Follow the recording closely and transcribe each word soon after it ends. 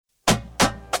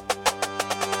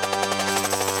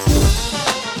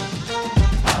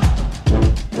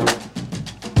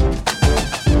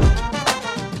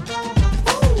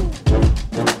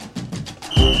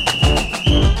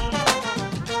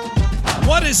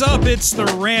is up? It's The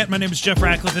Rant. My name is Jeff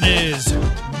Ratcliffe, and it is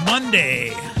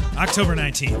Monday, October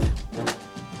 19th.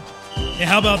 Yeah,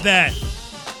 how about that?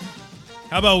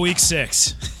 How about week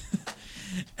 6?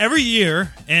 Every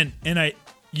year, and I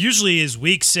usually is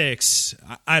week 6.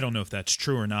 I don't know if that's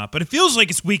true or not, but it feels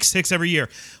like it's week 6 every year,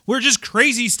 where just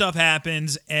crazy stuff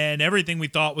happens, and everything we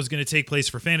thought was going to take place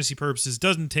for fantasy purposes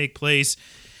doesn't take place,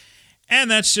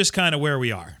 and that's just kind of where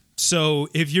we are. So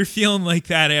if you're feeling like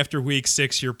that after week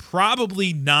 6, you're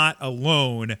probably not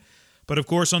alone. But of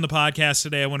course, on the podcast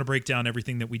today, I want to break down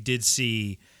everything that we did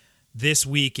see this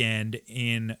weekend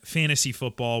in fantasy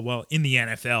football, well, in the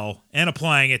NFL, and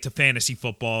applying it to fantasy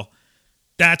football.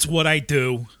 That's what I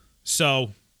do.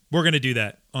 So we're going to do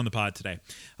that on the pod today.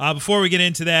 Before we get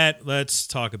into that, let's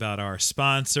talk about our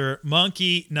sponsor,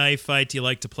 Monkey Knife Fight. Do you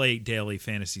like to play daily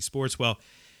fantasy sports? Well,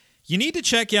 you need to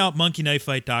check out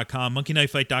monkeyknifefight.com.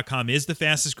 Monkeyknifefight.com is the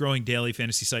fastest growing daily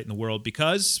fantasy site in the world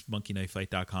because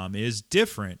monkeyknifefight.com is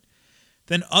different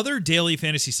than other daily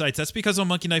fantasy sites. That's because on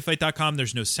monkeyknifefight.com,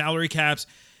 there's no salary caps.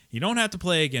 You don't have to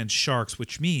play against sharks,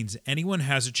 which means anyone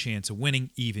has a chance of winning,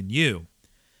 even you.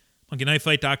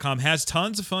 monkeyknifefight.com has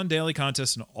tons of fun daily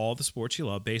contests in all the sports you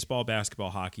love: baseball, basketball,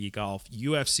 hockey, golf,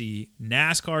 UFC,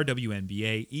 NASCAR,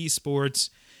 WNBA, esports,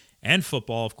 and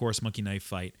football. Of course, Monkey Knife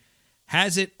Fight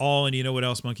has it all, and you know what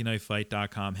else?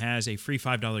 monkeyknifefight.com has a free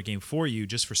 $5 game for you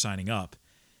just for signing up.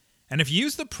 And if you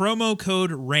use the promo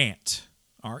code RANT,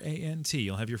 R-A-N-T,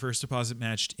 you'll have your first deposit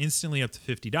matched instantly up to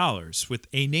 $50. With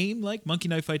a name like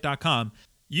monkeyknifefight.com,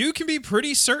 you can be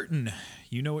pretty certain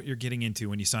you know what you're getting into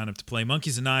when you sign up to play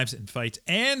Monkeys and Knives and Fights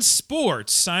and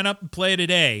Sports. Sign up and play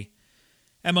today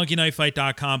at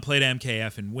monkeyknifefight.com. Play to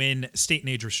MKF and win. State and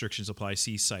age restrictions apply.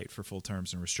 See site for full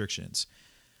terms and restrictions.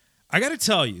 I got to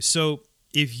tell you, so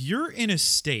if you're in a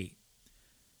state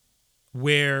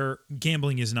where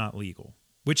gambling is not legal,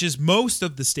 which is most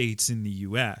of the states in the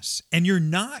U.S., and you're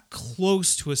not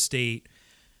close to a state,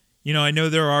 you know, I know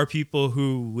there are people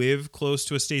who live close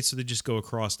to a state, so they just go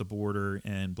across the border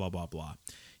and blah, blah, blah.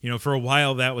 You know, for a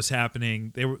while that was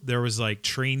happening. There was like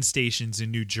train stations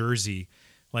in New Jersey,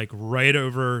 like right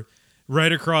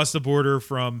across the border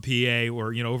from PA,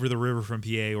 or, you know, over the river from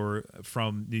PA or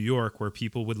from New York, where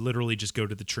people would literally just go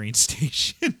to the train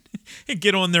station and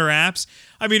get on their apps.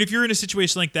 I mean, if you're in a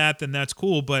situation like that, then that's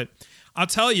cool. But I'll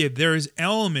tell you, there's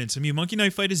elements. I mean, Monkey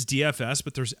Knife Fight is DFS,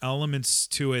 but there's elements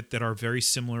to it that are very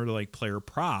similar to like player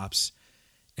props.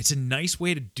 It's a nice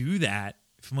way to do that.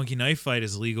 If Monkey Knife Fight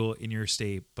is legal in your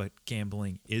state, but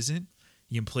gambling isn't,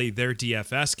 you can play their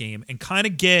DFS game and kind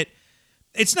of get,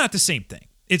 it's not the same thing.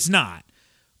 It's not,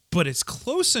 but it's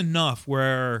close enough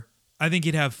where I think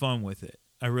you'd have fun with it.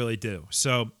 I really do.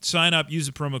 So sign up, use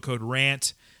the promo code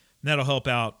RANT, and that'll help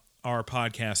out our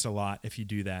podcast a lot if you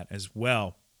do that as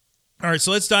well. All right,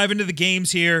 so let's dive into the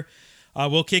games here.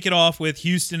 We'll kick it off with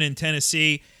Houston and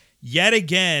Tennessee. Yet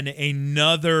again,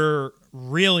 another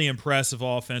really impressive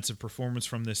offensive performance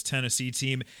from this Tennessee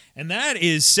team, and that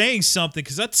is saying something,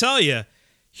 because I tell you,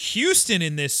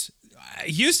 Houston's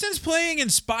playing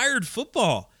inspired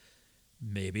football.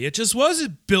 Maybe it just was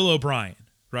Bill O'Brien,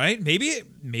 right?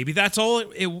 Maybe that's all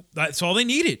that's all they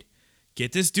needed.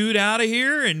 Get this dude out of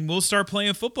here and we'll start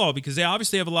playing football, because they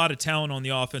obviously have a lot of talent on the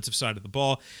offensive side of the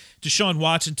ball. Deshaun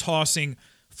Watson tossing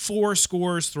 4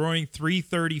 scores, throwing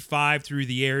 335 through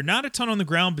the air. Not a ton on the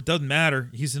ground, but doesn't matter.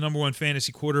 He's the number 1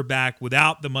 fantasy quarterback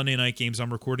without the Monday night games.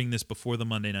 I'm recording this before the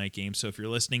Monday night game, so if you're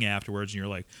listening afterwards and you're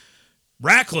like,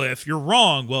 Ratcliffe, you're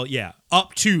wrong. Well, yeah,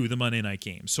 up to the Monday night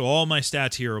games. So all my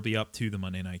stats here will be up to the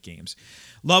Monday night games.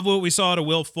 Love what we saw to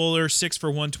Will Fuller, 6 for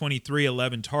 123,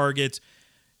 11 targets.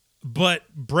 But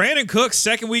Brandon Cooks,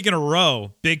 second week in a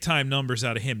row, big-time numbers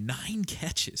out of him. 9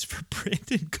 catches for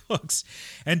Brandon Cooks.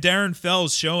 And Darren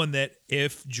Fells showing that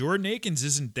if Jordan Akins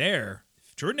isn't there,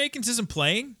 if Jordan Akins isn't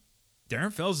playing,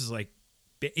 Darren Fells is like,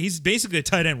 he's basically a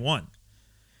tight end 1.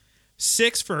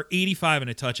 6 for 85 and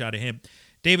a touch out of him.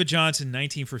 David Johnson,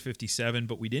 19 for 57,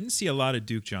 but we didn't see a lot of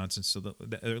Duke Johnson, so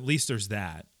at least there's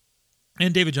that.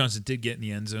 And David Johnson did get in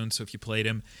the end zone, so if you played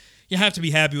him, you have to be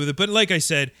happy with it. But like I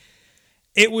said,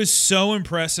 it was so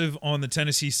impressive on the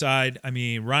Tennessee side. I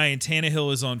mean, Ryan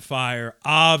Tannehill is on fire.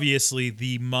 Obviously,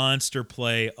 the monster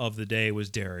play of the day was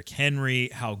Derrick Henry.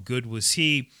 How good was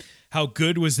he? How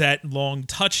good was that long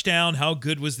touchdown? How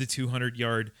good was the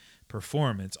 200-yard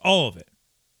performance? All of it.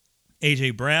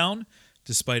 A.J. Brown,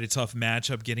 despite a tough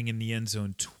matchup, getting in the end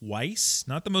zone twice.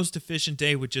 Not the most efficient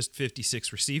day with just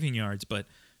 56 receiving yards, but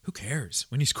who cares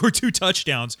when you score 2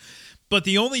 touchdowns? But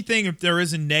the only thing, if there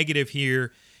is a negative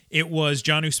here, it was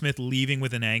Jonnu Smith leaving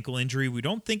with an ankle injury. We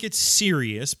don't think it's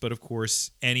serious, but of course,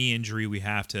 any injury we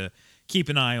have to keep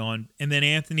an eye on. And then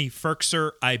Anthony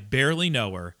Firkser, I barely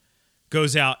know her,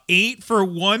 goes out 8 for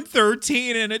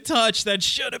 113 and a touch. That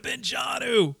should have been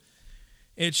Jonnu.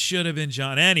 It should have been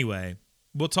John. Anyway,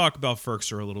 we'll talk about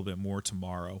Firkser a little bit more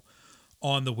tomorrow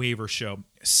on the waiver show.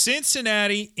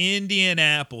 Cincinnati,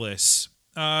 Indianapolis.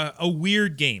 A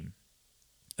weird game.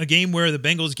 A game where the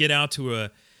Bengals get out to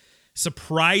a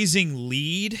surprising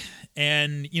lead,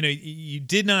 and you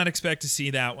did not expect to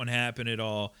see that one happen at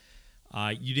all.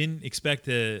 You didn't expect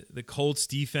the Colts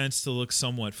defense to look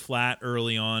somewhat flat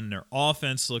early on. Their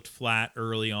offense looked flat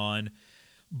early on.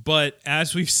 But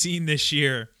as we've seen this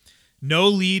year, no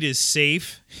lead is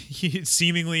safe,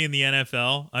 seemingly in the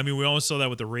NFL. I mean, we almost saw that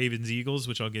with the Ravens-Eagles,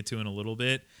 which I'll get to in a little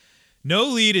bit. No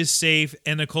lead is safe,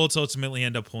 and the Colts ultimately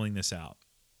end up pulling this out.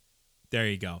 There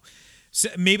you go. So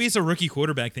maybe it's a rookie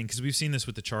quarterback thing, because we've seen this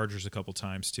with the Chargers a couple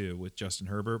times too with Justin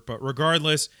Herbert. But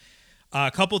regardless,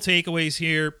 a couple takeaways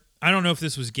here. I don't know if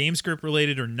this was game script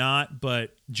related or not,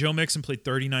 but Joe Mixon played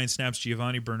 39 snaps.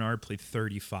 Giovanni Bernard played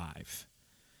 35.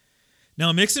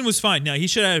 Now, Mixon was fine. Now, he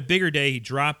should have had a bigger day. He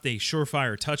dropped a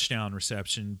surefire touchdown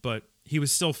reception, but he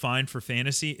was still fine for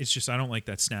fantasy. It's just I don't like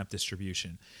that snap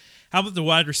distribution. How about the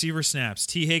wide receiver snaps?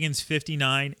 T. Higgins,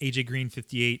 59. A.J. Green,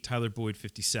 58. Tyler Boyd,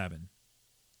 57.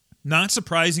 Not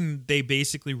surprising they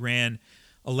basically ran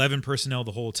 11 personnel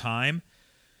the whole time,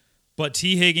 but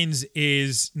T. Higgins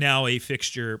is now a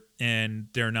fixture, and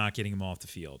they're not getting him off the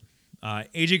field.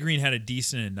 A.J. Green had a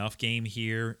decent enough game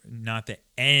here. Not that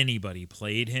anybody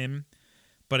played him,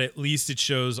 but at least it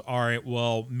shows, all right,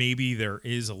 well, maybe there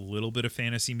is a little bit of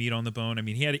fantasy meat on the bone. I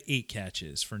mean, he had 8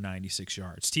 catches for 96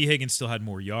 yards. T. Higgins still had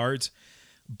more yards,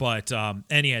 but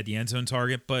and he had the end zone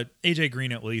target, but A.J.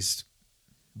 Green at least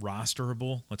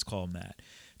rosterable, let's call him that.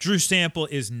 Drew Sample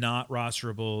is not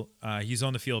rosterable. He's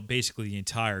on the field basically the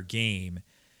entire game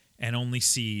and only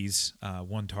sees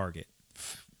 1 target.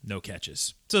 No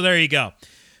catches. So there you go.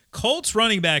 Colts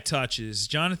running back touches.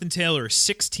 Jonathan Taylor,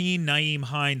 16. Nyheim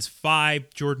Hines,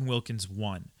 5. Jordan Wilkins,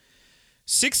 1.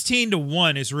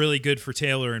 16-1 is really good for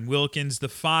Taylor and Wilkins. The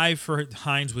 5 for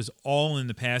Hines was all in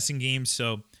the passing game,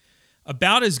 so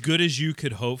about as good as you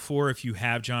could hope for if you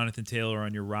have Jonathan Taylor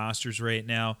on your rosters right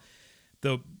now.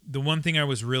 The one thing I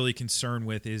was really concerned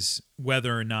with is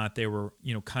whether or not they were,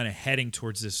 kind of heading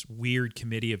towards this weird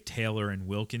committee of Taylor and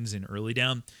Wilkins in early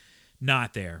down.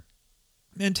 Not there.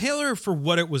 And Taylor, for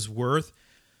what it was worth,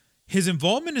 his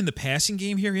involvement in the passing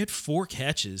game here, he had 4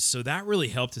 catches, so that really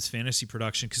helped his fantasy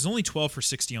production because only 12 for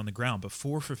 60 on the ground, but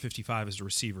 4 for 55 as a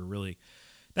receiver, really.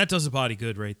 That does a body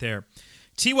good right there.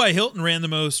 T.Y. Hilton ran the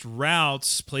most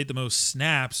routes, played the most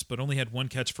snaps, but only had 1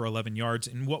 catch for 11 yards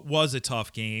in what was a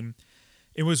tough game.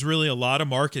 It was really a lot of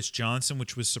Marcus Johnson,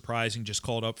 which was surprising, just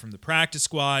called up from the practice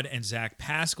squad, and Zach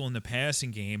Pascal in the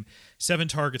passing game. 7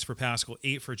 targets for Pascal,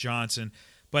 8 for Johnson.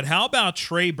 But how about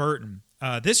Trey Burton?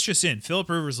 This just in. Phillip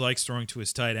Rivers likes throwing to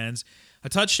his tight ends. A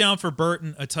touchdown for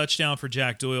Burton, a touchdown for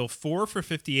Jack Doyle, 4 for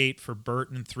 58 for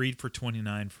Burton, 3 for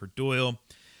 29 for Doyle.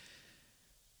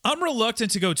 I'm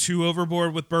reluctant to go too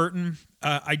overboard with Burton.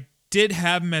 I did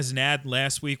have him as an ad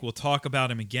last week. We'll talk about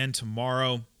him again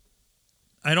tomorrow.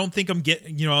 I don't think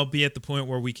I'll be at the point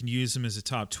where we can use him as a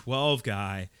top 12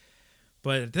 guy.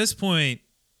 But at this point,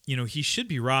 he should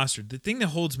be rostered. The thing that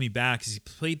holds me back is he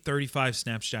played 35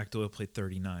 snaps. Jack Doyle played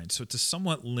 39. So it's a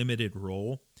somewhat limited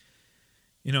role.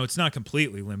 It's not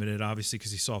completely limited, obviously,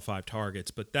 because he saw 5 targets.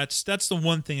 But that's the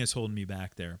one thing that's holding me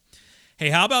back there. Hey,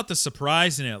 how about the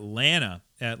surprise in Atlanta?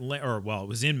 It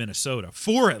was in Minnesota.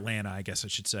 For Atlanta, I guess I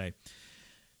should say.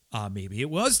 Maybe it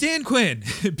was Dan Quinn,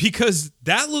 because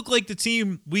that looked like the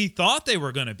team we thought they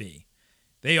were going to be.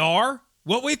 They are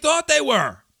what we thought they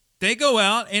were. They go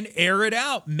out and air it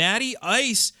out. Matty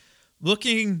Ice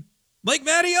looking like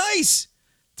Matty Ice.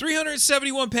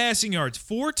 371 passing yards,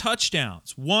 4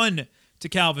 touchdowns, 1 to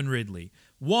Calvin Ridley,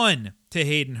 1 to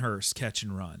Hayden Hurst, catch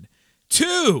and run.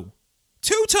 2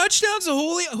 touchdowns to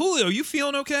Julio. Julio, you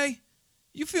feeling okay?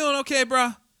 You feeling okay,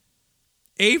 bruh?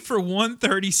 8 for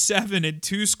 137 and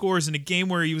 2 scores in a game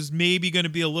where he was maybe going to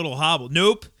be a little hobbled.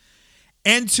 Nope.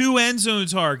 And 2 end zone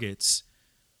targets.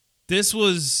 This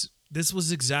was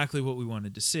exactly what we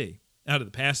wanted to see out of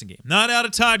the passing game. Not out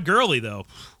of Todd Gurley, though.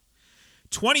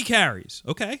 20 carries.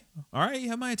 Okay. All right, you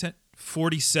have my attention.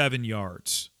 47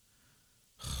 yards.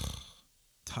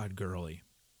 Todd Gurley.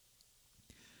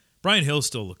 Brian Hill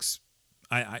still looks...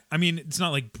 I mean, it's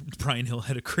not like Brian Hill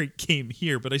had a great game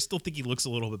here, but I still think he looks a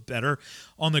little bit better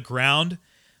on the ground.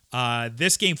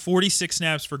 This game, 46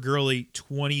 snaps for Gurley,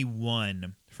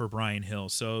 21 for Brian Hill.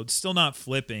 So it's still not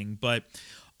flipping. But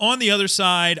on the other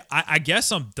side, I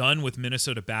guess I'm done with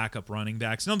Minnesota backup running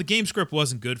backs. No, the game script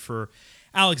wasn't good for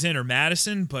Alexander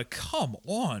Madison, but come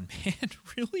on, man,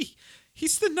 really?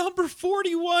 He's the number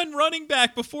 41 running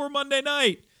back before Monday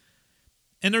night.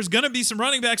 And there's going to be some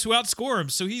running backs who outscore him.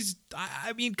 So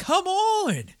come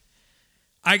on.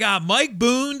 I got Mike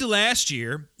Boone last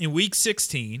year in week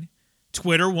 16.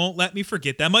 Twitter won't let me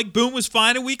forget that. Mike Boone was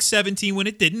fine in week 17 when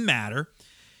it didn't matter.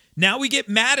 Now we get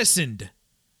Madisoned.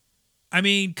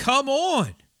 Come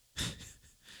on.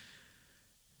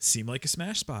 Seemed like a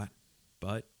smash spot,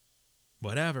 but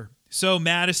whatever. So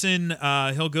Madison,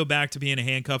 he'll go back to being a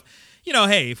handcuff.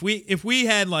 Hey, if we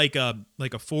had like a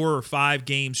 4 or 5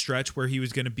 game stretch where he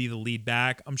was going to be the lead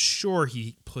back, I'm sure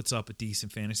he puts up a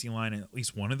decent fantasy line in at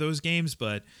least one of those games.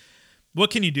 But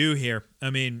what can you do here?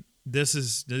 This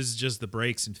is just the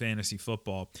breaks in fantasy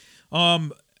football.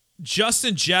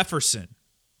 Justin Jefferson,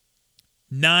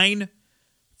 9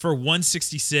 for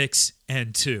 166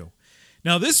 and 2.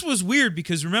 Now, this was weird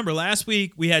because, remember, last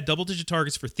week we had double-digit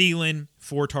targets for Thielen,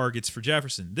 4 targets for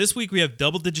Jefferson. This week we have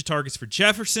double-digit targets for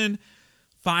Jefferson,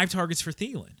 5 targets for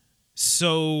Thielen.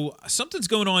 So something's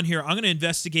going on here. I'm going to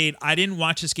investigate. I didn't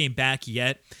watch this game back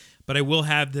yet, but I will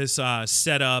have this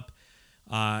set up,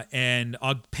 and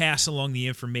I'll pass along the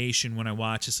information when I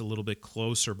watch this a little bit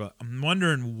closer. But I'm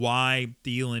wondering why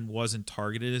Thielen wasn't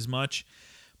targeted as much.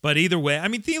 But either way,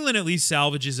 Thielen at least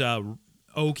salvages a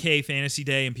okay fantasy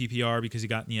day in PPR because he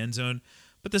got in the end zone,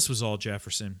 but this was all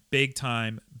Jefferson. Big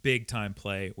time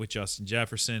play with Justin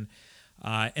Jefferson.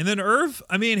 And then Irv,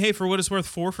 for what it's worth,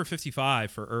 4 for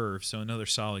 55 for Irv, so another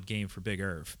solid game for Big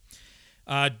Irv.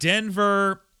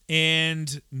 Denver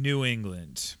and New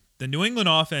England. The New England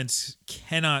offense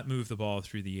cannot move the ball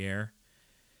through the air.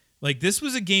 This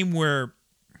was a game where,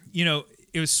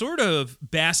 it was sort of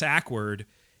bass-ackward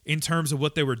in terms of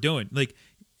what they were doing.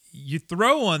 You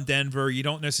throw on Denver, you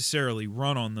don't necessarily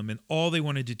run on them, and all they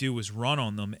wanted to do was run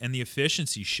on them, and the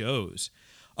efficiency shows.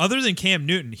 Other than Cam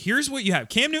Newton, here's what you have.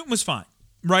 Cam Newton was fine,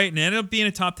 right? And ended up being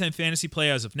a top 10 fantasy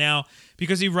play as of now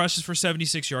because he rushes for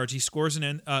 76 yards. He scores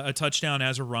a touchdown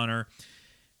as a runner.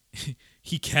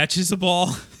 He catches the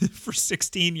ball for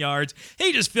 16 yards.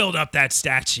 He just filled up that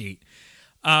stat sheet.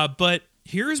 But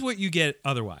here's what you get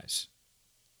otherwise.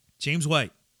 James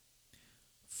White,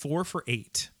 4 for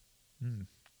 8.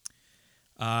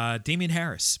 Damian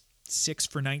Harris, 6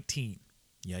 for 19.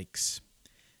 Yikes.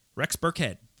 Rex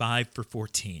Burkhead, 5 for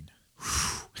 14.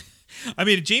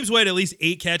 James White, at least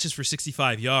 8 catches for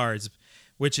 65 yards,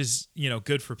 which is,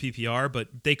 good for PPR,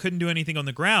 but they couldn't do anything on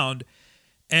the ground.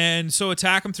 And so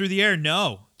attack him through the air?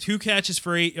 No. 2 catches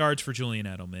for 8 yards for Julian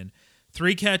Edelman.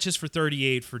 3 catches for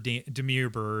 38 for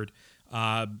Demir Bird.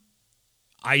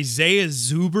 Isaiah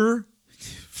Zuber,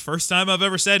 first time I've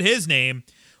ever said his name,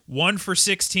 1 for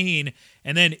 16.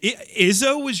 And then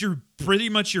Izzo was pretty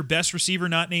much your best receiver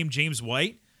not named James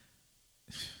White.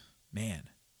 Man,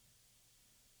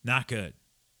 not good.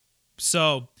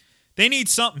 So they need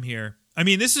something here.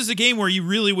 This is a game where you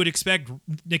really would expect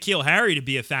N'Keal Harry to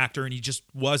be a factor, and he just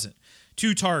wasn't.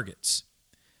 2 targets.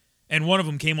 And one of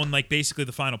them came on basically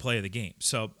the final play of the game.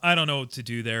 So I don't know what to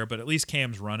do there, but at least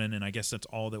Cam's running, and I guess that's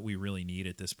all that we really need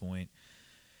at this point.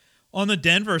 On the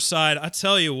Denver side, I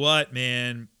tell you what,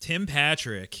 man, Tim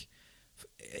Patrick,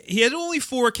 he had only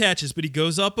 4 catches, but he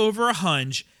goes up over a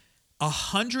hunch,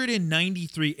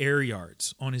 193 air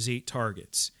yards on his 8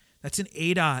 targets. That's an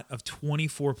ADOT of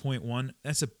 24.1.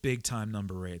 That's a big-time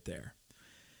number right there.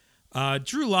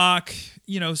 Drew Lock,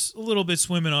 a little bit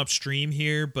swimming upstream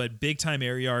here, but big-time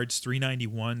air yards,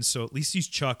 391, so at least he's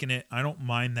chucking it. I don't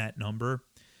mind that number.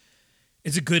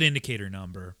 It's a good indicator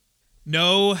number.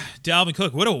 No, Dalvin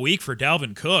Cook. What a week for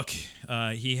Dalvin Cook.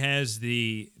 He has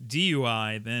the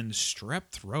DUI, then strep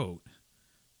throat.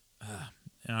 I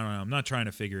don't know. I'm not trying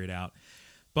to figure it out.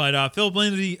 But Philip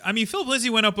Lindsay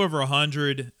went up over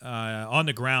 100 on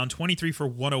the ground, 23 for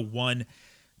 101.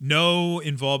 No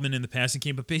involvement in the passing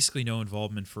game, but basically no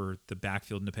involvement for the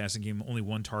backfield in the passing game. Only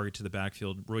 1 target to the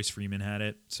backfield. Royce Freeman had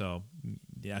it, so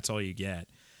that's all you get.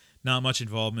 Not much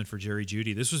involvement for Jerry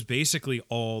Jeudy. This was basically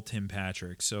all Tim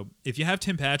Patrick. So if you have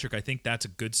Tim Patrick, I think that's a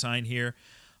good sign here.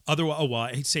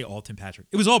 Otherwise, I'd say all Tim Patrick.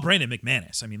 It was all Brandon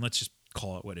McManus. Let's just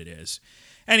call it what it is.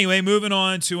 Anyway, moving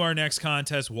on to our next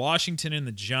contest, Washington and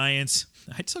the Giants.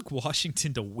 I took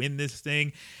Washington to win this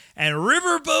thing, and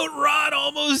Riverboat Ron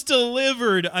almost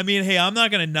delivered. Hey, I'm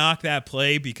not going to knock that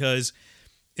play because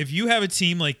if you have a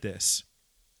team like this,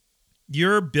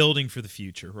 you're building for the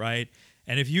future, right?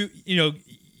 And if you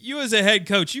as a head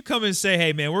coach, you come and say,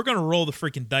 hey, man, we're going to roll the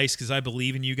freaking dice because I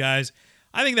believe in you guys.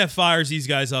 I think that fires these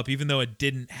guys up, even though it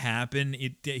didn't happen.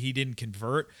 He didn't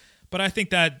convert. But I think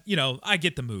that, I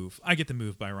get the move. I get the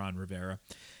move by Ron Rivera.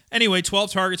 Anyway,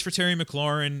 12 targets for Terry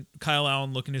McLaurin. Kyle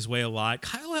Allen looking his way a lot.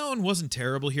 Kyle Allen wasn't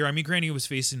terrible here. I mean, granted, he was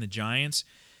facing the Giants.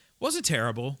 Wasn't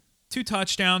terrible. 2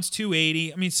 touchdowns,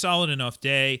 280. I mean, solid enough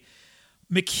day.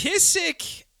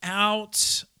 McKissick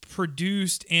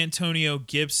out-produced Antonio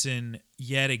Gibson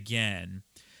yet again.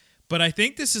 But I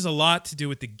think this is a lot to do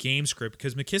with the game script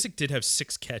because McKissick did have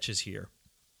 6 catches here.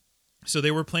 So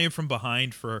they were playing from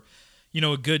behind for,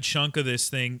 a good chunk of this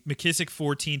thing. McKissick,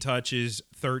 14 touches,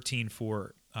 13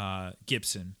 for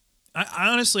Gibson. I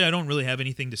honestly, I don't really have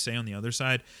anything to say on the other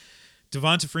side.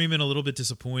 Devonta Freeman, a little bit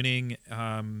disappointing.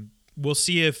 We'll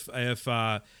see if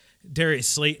Darius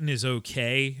Slayton is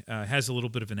okay. Has a little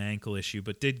bit of an ankle issue,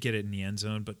 but did get it in the end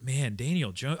zone. But man,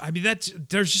 Daniel Jones, I mean,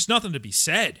 there's just nothing to be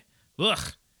said.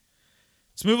 Ugh.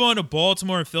 Let's move on to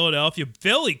Baltimore and Philadelphia.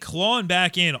 Philly clawing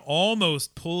back in,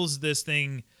 almost pulls this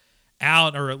thing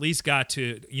out, or at least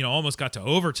almost got to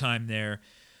overtime there.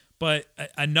 But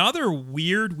another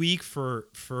weird week for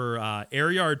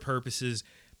air yard purposes.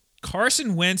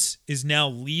 Carson Wentz is now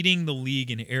leading the league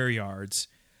in air yards.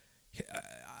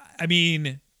 I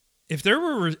mean, if there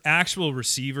were actual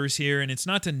receivers here, and it's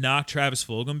not to knock Travis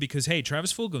Fulgham because, hey,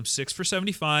 Travis Fulgham, 6 for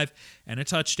 75 and a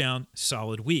touchdown,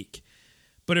 solid week.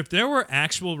 But if there were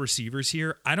actual receivers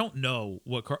here, I don't know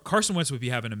what Carson Wentz would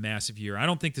be having a massive year. I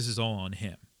don't think this is all on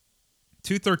him.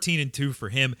 213-2 for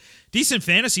him. Decent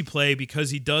fantasy play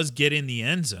because he does get in the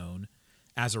end zone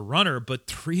as a runner, but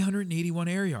 381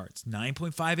 air yards,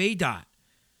 9.5 ADOT.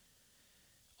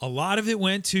 A lot of it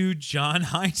went to John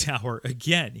Hightower.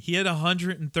 Again, he had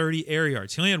 130 air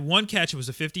yards. He only had 1 catch. It was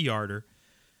a 50-yarder.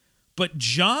 But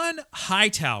John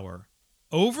Hightower,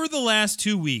 over the last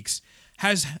 2 weeks,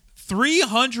 has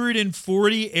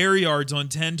 340 air yards on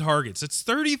 10 targets. That's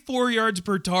 34 yards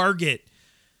per target.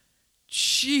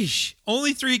 Sheesh.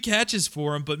 Only 3 catches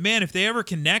for him. But, man, if they ever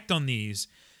connect on these,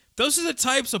 those are the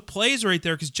types of plays right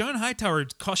there because John Hightower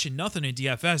costs you nothing in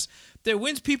DFS that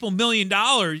wins people $1 million,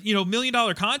 $1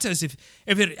 million contest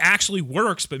if it actually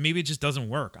works, but maybe it just doesn't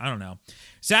work. I don't know.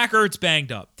 Zach Ertz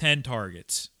banged up, 10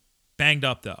 targets. Banged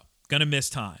up, though. Going to miss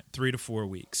time, 3 to 4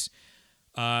 weeks.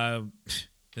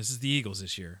 This is the Eagles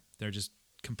this year. They're just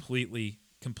completely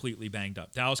banged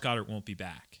up. Dallas Goedert won't be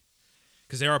back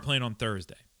because they are playing on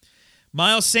Thursday.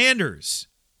 Miles Sanders,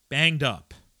 banged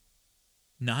up.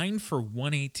 9 for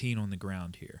 118 on the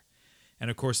ground here. And,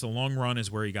 of course, the long run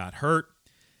is where he got hurt.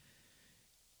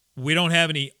 We don't have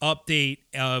any update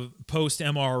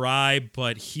post-MRI,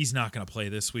 but he's not going to play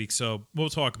this week. So we'll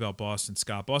talk about Boston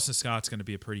Scott. Boston Scott's going to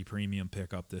be a pretty premium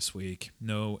pickup this week.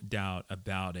 No doubt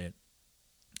about it.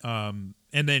 And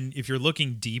then if you're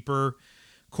looking deeper,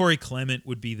 Corey Clement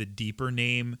would be the deeper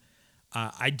name.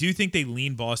 I do think they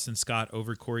lean Boston Scott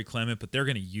over Corey Clement, but they're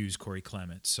going to use Corey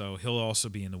Clement, so he'll also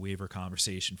be in the waiver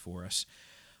conversation for us.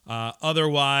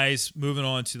 Otherwise, moving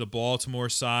on to the Baltimore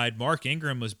side, Mark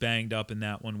Ingram was banged up in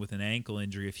that one with an ankle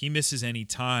injury. If he misses any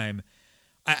time,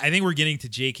 I think we're getting to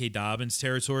J.K. Dobbins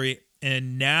territory,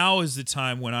 and now is the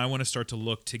time when I want to start to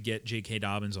look to get J.K.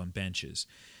 Dobbins on benches.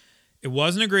 It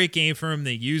wasn't a great game for him.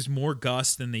 They used more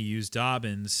Gus than they used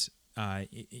Dobbins, on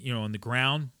the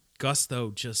ground. Gus,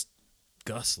 though, just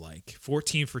Gus-like.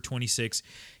 14 for 26.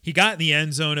 He got in the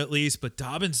end zone at least, but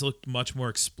Dobbins looked much more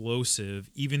explosive,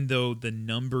 even though the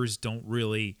numbers don't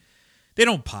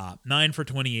pop. 9 for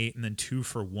 28 and then 2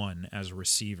 for 1 as a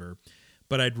receiver.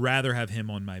 But I'd rather have him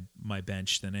on my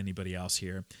bench than anybody else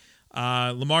here.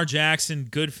 Lamar Jackson,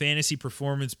 good fantasy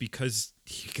performance because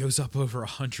he goes up over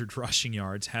 100 rushing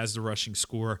yards, has the rushing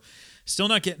score. Still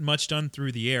not getting much done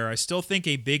through the air. I still think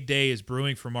a big day is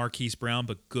brewing for Marquise Brown,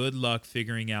 but good luck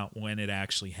figuring out when it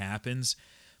actually happens.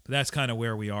 But that's kind of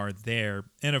where we are there.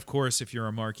 And, of course, if you're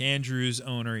a Mark Andrews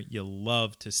owner, you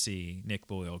love to see Nick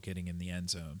Boyle getting in the end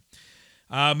zone.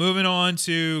 Moving on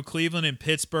to Cleveland and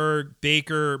Pittsburgh.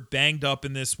 Baker banged up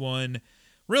in this one.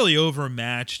 Really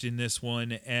overmatched in this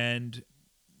one, and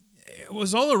it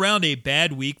was all around a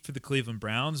bad week for the Cleveland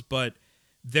Browns, but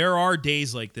there are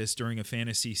days like this during a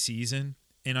fantasy season,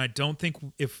 and I don't think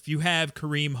if you have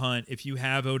Kareem Hunt, if you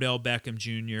have Odell Beckham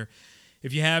Jr.,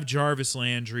 if you have Jarvis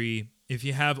Landry, if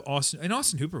you have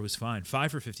Austin Hooper was fine,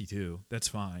 5 for 52, that's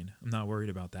fine. I'm not worried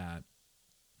about that.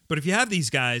 But if you have these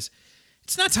guys,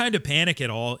 it's not time to panic at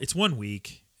all. It's 1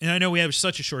 week, and I know we have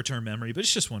such a short-term memory, but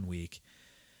it's just 1 week.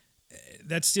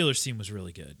 That Steelers team was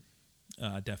really good.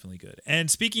 Definitely good. And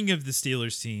speaking of the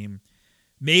Steelers team,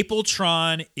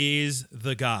 Mapletron is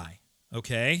the guy,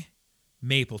 okay?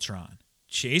 Mapletron.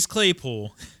 Chase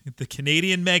Claypool, the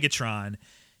Canadian Megatron,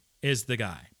 is the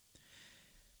guy.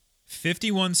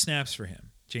 51 snaps for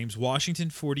him. James Washington,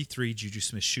 43. Juju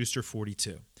Smith-Schuster,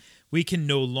 42. We can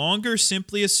no longer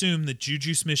simply assume that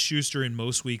Juju Smith-Schuster in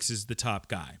most weeks is the top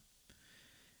guy.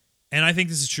 And I think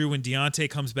this is true when Deontay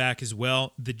comes back as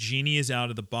well. The genie is out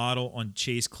of the bottle on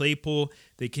Chase Claypool.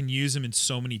 They can use him in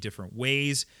so many different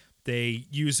ways. They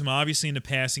use him, obviously, in the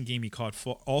passing game. He caught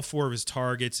all 4 of his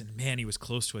targets, and, man, he was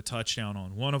close to a touchdown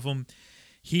on one of them.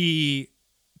 He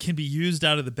can be used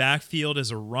out of the backfield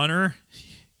as a runner,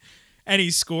 and he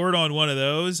scored on one of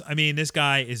those. I mean, this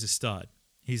guy is a stud.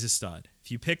 He's a stud. If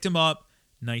you picked him up,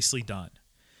 nicely done.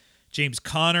 James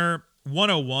Conner,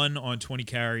 101 on 20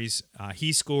 carries.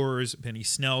 He scores. Benny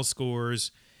Snell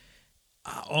scores.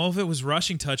 All of it was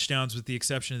rushing touchdowns with the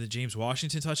exception of the James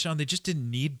Washington touchdown. They just didn't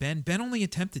need Ben. Ben only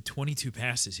attempted 22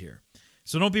 passes here.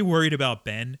 So don't be worried about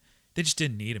Ben. They just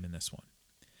didn't need him in this one.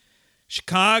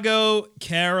 Chicago,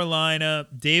 Carolina,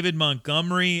 David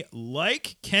Montgomery,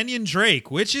 like Kenyon Drake,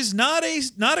 which is not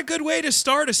a good way to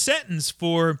start a sentence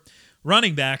for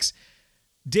running backs.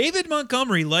 David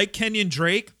Montgomery, like Kenyon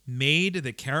Drake, made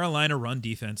the Carolina run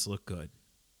defense look good.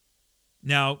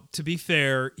 Now, to be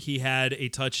fair, he had a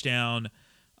touchdown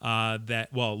that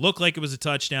looked like it was a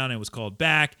touchdown and it was called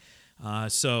back.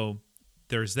 So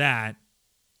there's that,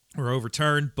 or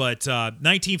overturned. But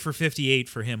 19 for 58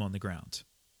 for him on the ground.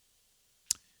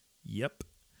 Yep.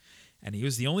 And he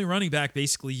was the only running back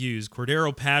basically used.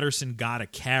 Cordero Patterson got a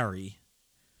carry.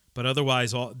 But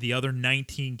otherwise, all the other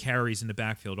 19 carries in the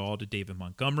backfield, all to David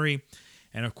Montgomery.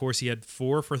 And, of course, he had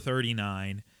 4 for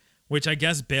 39, which I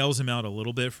guess bails him out a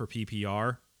little bit for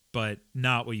PPR, but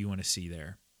not what you want to see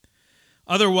there.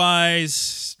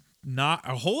 Otherwise, not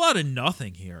a whole lot of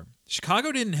nothing here.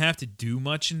 Chicago didn't have to do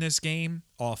much in this game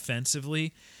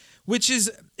offensively,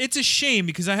 it's a shame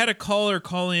because I had a caller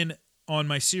call in on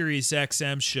my Sirius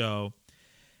XM show,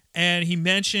 and he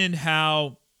mentioned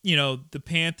how, the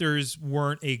Panthers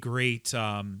weren't a great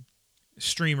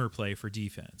streamer play for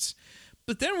defense.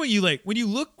 But then when you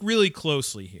look really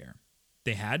closely here,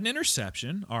 they had an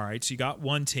interception. All right, so you got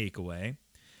one takeaway.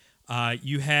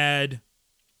 You had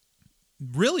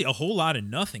really a whole lot of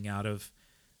nothing out of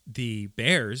the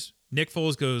Bears. Nick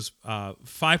Foles goes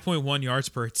 5.1 yards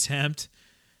per attempt.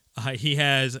 He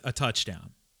has a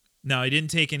touchdown. Now, he didn't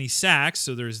take any sacks,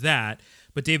 so there's that.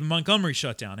 But David Montgomery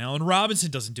shut down. Allen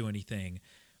Robinson doesn't do anything.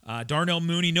 Darnell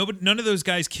Mooney, none of those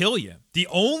guys kill you. The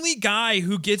only guy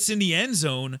who gets in the end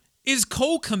zone is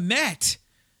Cole Kmet.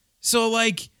 So,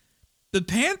 the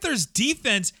Panthers'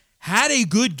 defense had a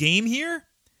good game here.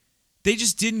 They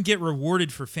just didn't get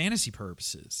rewarded for fantasy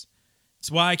purposes.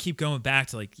 That's why I keep going back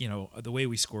to, the way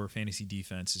we score fantasy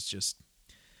defense is just,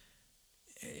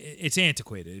 it's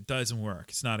antiquated. It doesn't work.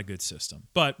 It's not a good system.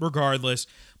 But regardless,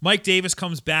 Mike Davis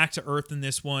comes back to earth in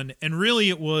this one. And really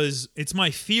it's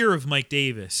my fear of Mike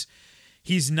Davis.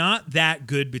 He's not that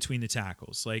good between the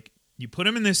tackles. You put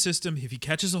him in this system, if he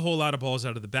catches a whole lot of balls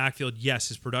out of the backfield, yes,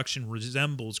 his production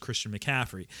resembles Christian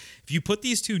McCaffrey. If you put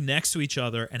these two next to each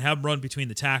other and have them run between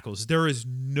the tackles, there is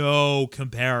no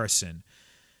comparison.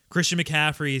 Christian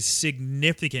McCaffrey is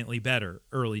significantly better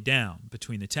early down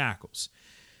between the tackles.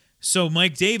 So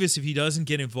Mike Davis, if he doesn't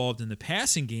get involved in the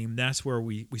passing game, that's where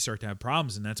we start to have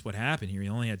problems, and that's what happened here. He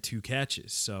only had 2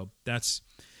 catches, so that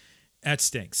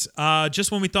stinks.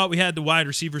 Just when we thought we had the wide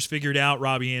receivers figured out,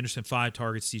 Robbie Anderson, 5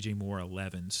 targets, DJ Moore,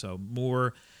 11. So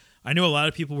Moore, I know a lot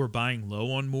of people were buying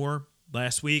low on Moore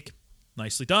last week.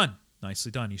 Nicely done.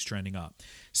 Nicely done. He's trending up.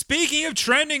 Speaking of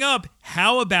trending up,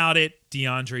 how about it,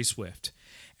 DeAndre Swift?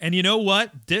 And you know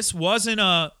what? This wasn't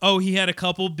he had a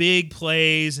couple big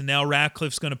plays, and now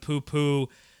Ratcliffe's going to poo-poo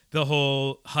the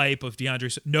whole hype of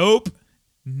DeAndre Swift.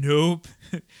 Nope.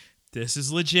 This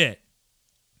is legit.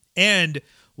 And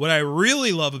what I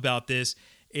really love about this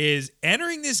is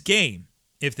entering this game,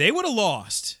 if they would have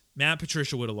lost, Matt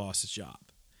Patricia would have lost his job.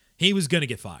 He was going to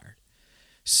get fired.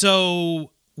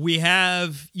 So we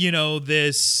have,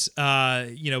 this,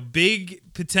 big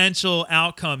potential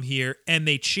outcome here, and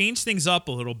they change things up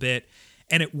a little bit,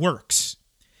 and it works.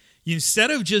 Instead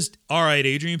of just, all right,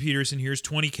 Adrian Peterson, here's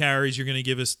 20 carries, you're going to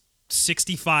give us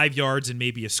 65 yards and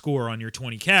maybe a score on your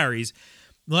 20 carries.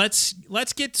 Let's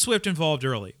get Swift involved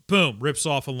early. Boom, rips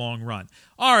off a long run.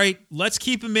 All right, let's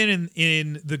keep him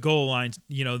in the goal line,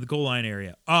 the goal line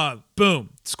area.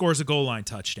 Boom, scores a goal line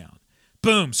touchdown.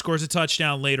 Boom, scores a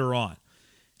touchdown later on.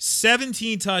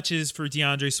 17 touches for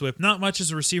DeAndre Swift. Not much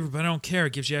as a receiver, but I don't care.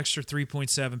 It gives you extra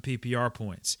 3.7 PPR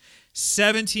points.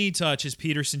 17 touches,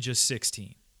 Peterson just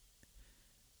 16.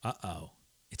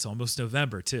 It's almost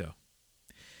November, too.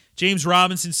 James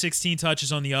Robinson, 16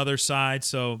 touches on the other side,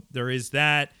 so there is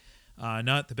that.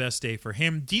 Not the best day for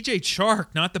him. DJ Chark,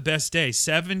 not the best day.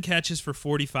 7 catches for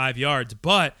 45 yards,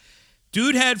 but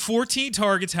dude had 14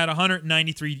 targets, had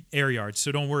 193 air yards,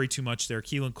 so don't worry too much there.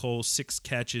 Keelan Cole, 6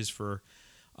 catches for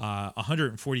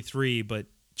 143, but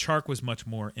Chark was much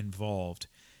more involved.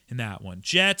 in that one.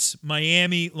 Jets,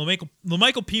 Miami,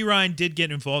 LaMichael Pirine did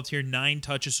get involved here, 9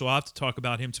 touches, so I'll have to talk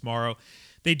about him tomorrow.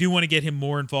 They do want to get him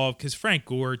more involved because Frank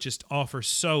Gore just offers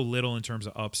so little in terms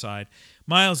of upside.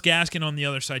 Myles Gaskin on the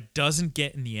other side doesn't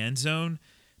get in the end zone,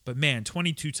 but man,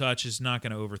 22 touches, not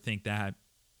going to overthink that.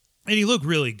 And he looked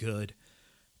really good.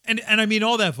 And I mean,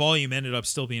 all that volume ended up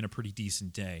still being a pretty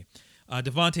decent day.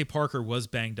 Devontae Parker was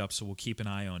banged up, so we'll keep an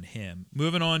eye on him.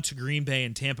 Moving on to Green Bay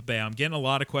and Tampa Bay, I'm getting a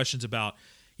lot of questions about,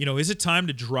 is it time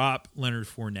to drop Leonard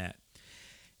Fournette?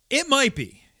 It might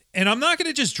be. And I'm not going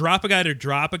to just drop a guy to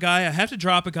drop a guy. I have to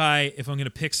drop a guy if I'm going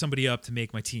to pick somebody up to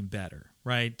make my team better,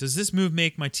 right? Does this move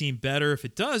make my team better? If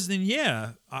it does, then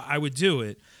yeah, I would do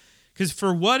it. Because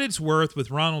for what it's worth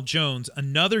with Ronald Jones,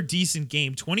 another decent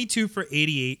game, 22 for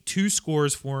 88, 2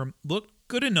 scores for him, looked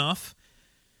good enough,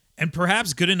 and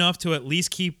perhaps good enough to at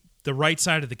least keep the right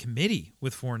side of the committee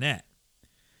with Fournette.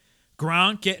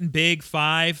 Gronk getting big,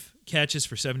 5 catches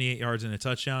for 78 yards and a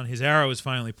touchdown. His arrow is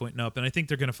finally pointing up, and I think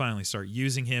they're going to finally start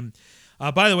using him.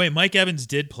 By the way, Mike Evans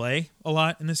did play a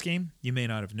lot in this game. You may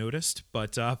not have noticed,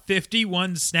 but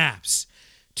 51 snaps,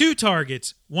 2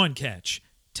 targets, 1 catch,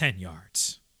 10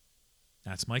 yards.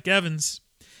 That's Mike Evans.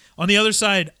 On the other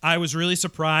side, I was really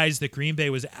surprised that Green Bay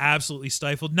was absolutely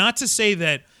stifled. Not to say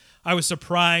that I was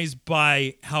surprised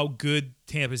by how good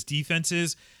Tampa's defense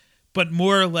is, but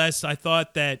more or less I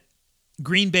thought that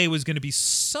Green Bay was going to be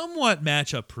somewhat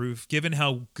matchup proof given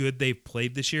how good they've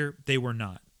played this year. They were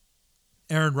not.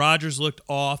 Aaron Rodgers looked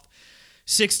off.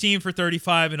 16 for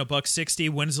 35 and $160.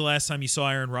 When's the last time you saw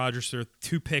Aaron Rodgers throw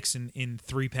 2 picks in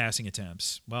 3 passing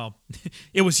attempts? Well,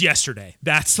 it was yesterday.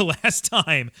 That's the last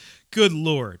time. Good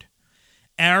Lord.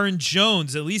 Aaron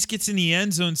Jones at least gets in the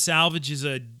end zone, salvages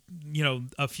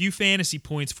a few fantasy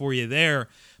points for you there,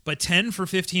 but 10 for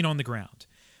 15 on the ground.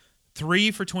 3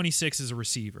 for 26 as a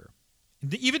receiver.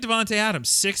 Even Devontae Adams,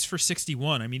 6 for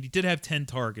 61. I mean, he did have 10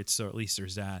 targets, so at least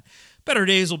there's that. Better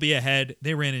days will be ahead.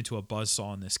 They ran into a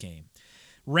buzzsaw in this game.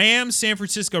 Rams, San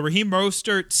Francisco, Raheem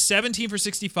Mostert, 17 for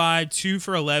 65, 2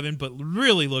 for 11, but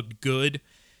really looked good.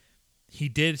 He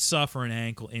did suffer an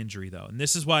ankle injury, though, and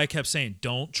this is why I kept saying,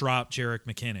 don't drop Jerick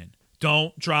McKinnon.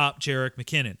 Don't drop Jerick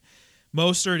McKinnon.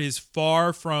 Mostert is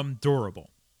far from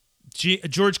durable.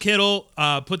 George Kittle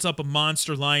puts up a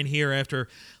monster line here after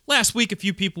last week. A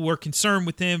few people were concerned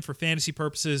with him for fantasy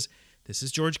purposes. This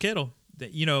is George Kittle.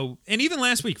 And even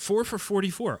last week, 4 for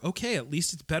 44. Okay, at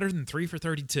least it's better than 3 for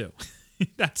 32.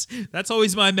 That's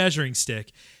always my measuring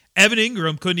stick. Evan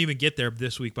Ingram couldn't even get there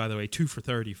this week, by the way. 2 for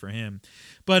 30 for him.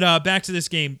 But back to this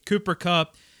game. Cooper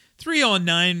Kupp, 3 on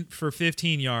 9 for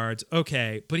 15 yards.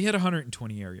 Okay, but he had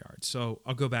 120 air yards, so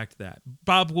I'll go back to that.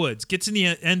 Bob Woods gets in the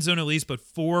end zone at least, but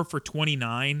 4 for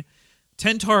 29.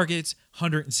 10 targets,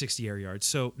 160 air yards,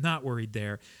 so not worried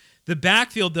there. The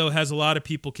backfield, though, has a lot of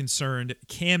people concerned.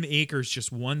 Cam Akers,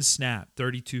 just 1 snap,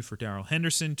 32 for Darrell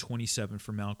Henderson, 27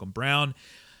 for Malcolm Brown.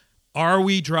 Are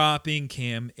we dropping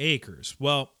Cam Akers?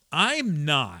 Well, I'm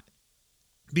not,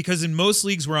 because in most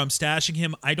leagues where I'm stashing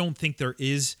him, I don't think there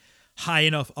is high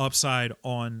enough upside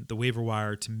on the waiver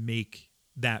wire to make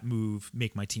that move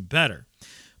make my team better.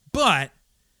 But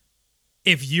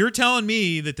if you're telling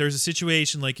me that there's a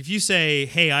situation, like if you say,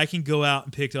 hey, I can go out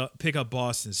and pick up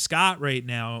Boston Scott right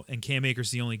now and Cam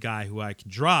Akers the only guy who I can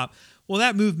drop, well,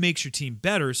 that move makes your team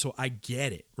better, so I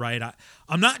get it, right?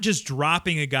 I'm not just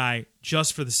dropping a guy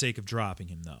just for the sake of dropping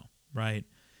him, though, right?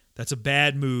 That's a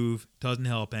bad move. Doesn't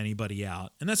help anybody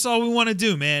out. And that's all we want to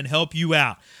do, man, help you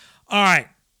out. All right,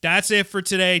 that's it for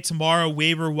today. Tomorrow,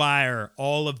 waiver wire,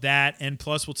 all of that. And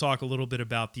plus, we'll talk a little bit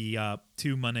about the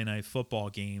 2 Monday Night Football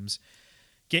games.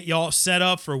 Get y'all set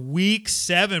up for Week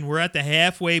 7. We're at the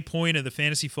halfway point of the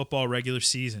fantasy football regular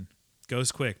season.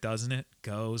 Goes quick, doesn't it?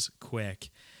 Goes quick.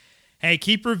 Hey,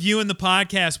 keep reviewing the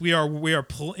podcast. We are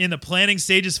in the planning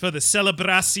stages for the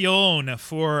Celebracion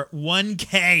for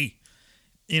 1K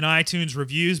in iTunes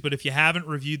reviews. But if you haven't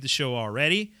reviewed the show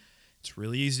already, it's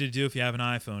really easy to do if you have an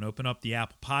iPhone. Open up the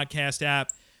Apple Podcast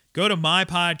app, go to My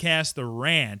Podcast, The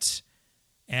Rant,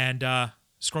 and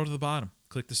scroll to the bottom.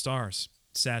 Click the stars.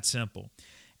 It's that simple.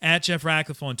 At Jeff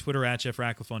Ratcliffe on Twitter, at Jeff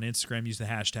Ratcliffe on Instagram. Use the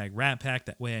hashtag RatPack.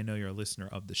 That way I know you're a listener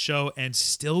of the show. And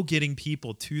still getting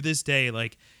people to this day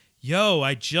like, yo,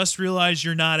 I just realized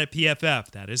you're not at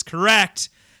PFF. That is correct.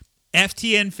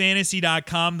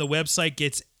 FTNFantasy.com. The website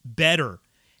gets better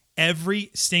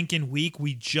every stinking week.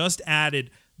 We just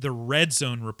added the Red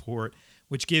Zone report,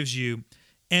 which gives you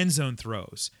end zone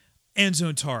throws, end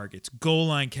zone targets, goal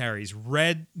line carries,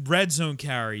 red zone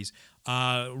carries,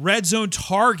 red zone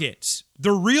targets,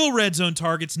 the real red zone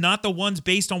targets, not the ones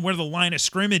based on where the line of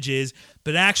scrimmage is,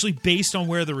 but actually based on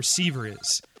where the receiver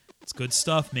is. It's good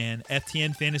stuff, man.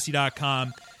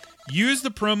 FTNFantasy.com. Use the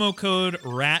promo code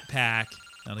RATPACK.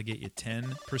 That'll get you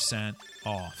 10%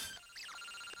 off.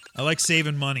 I like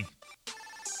saving money.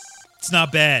 It's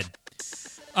not bad.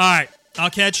 All right. I'll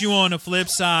catch you on the flip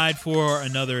side for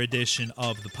another edition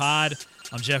of the pod.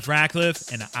 I'm Jeff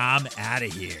Ratcliffe, and I'm out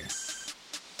of here.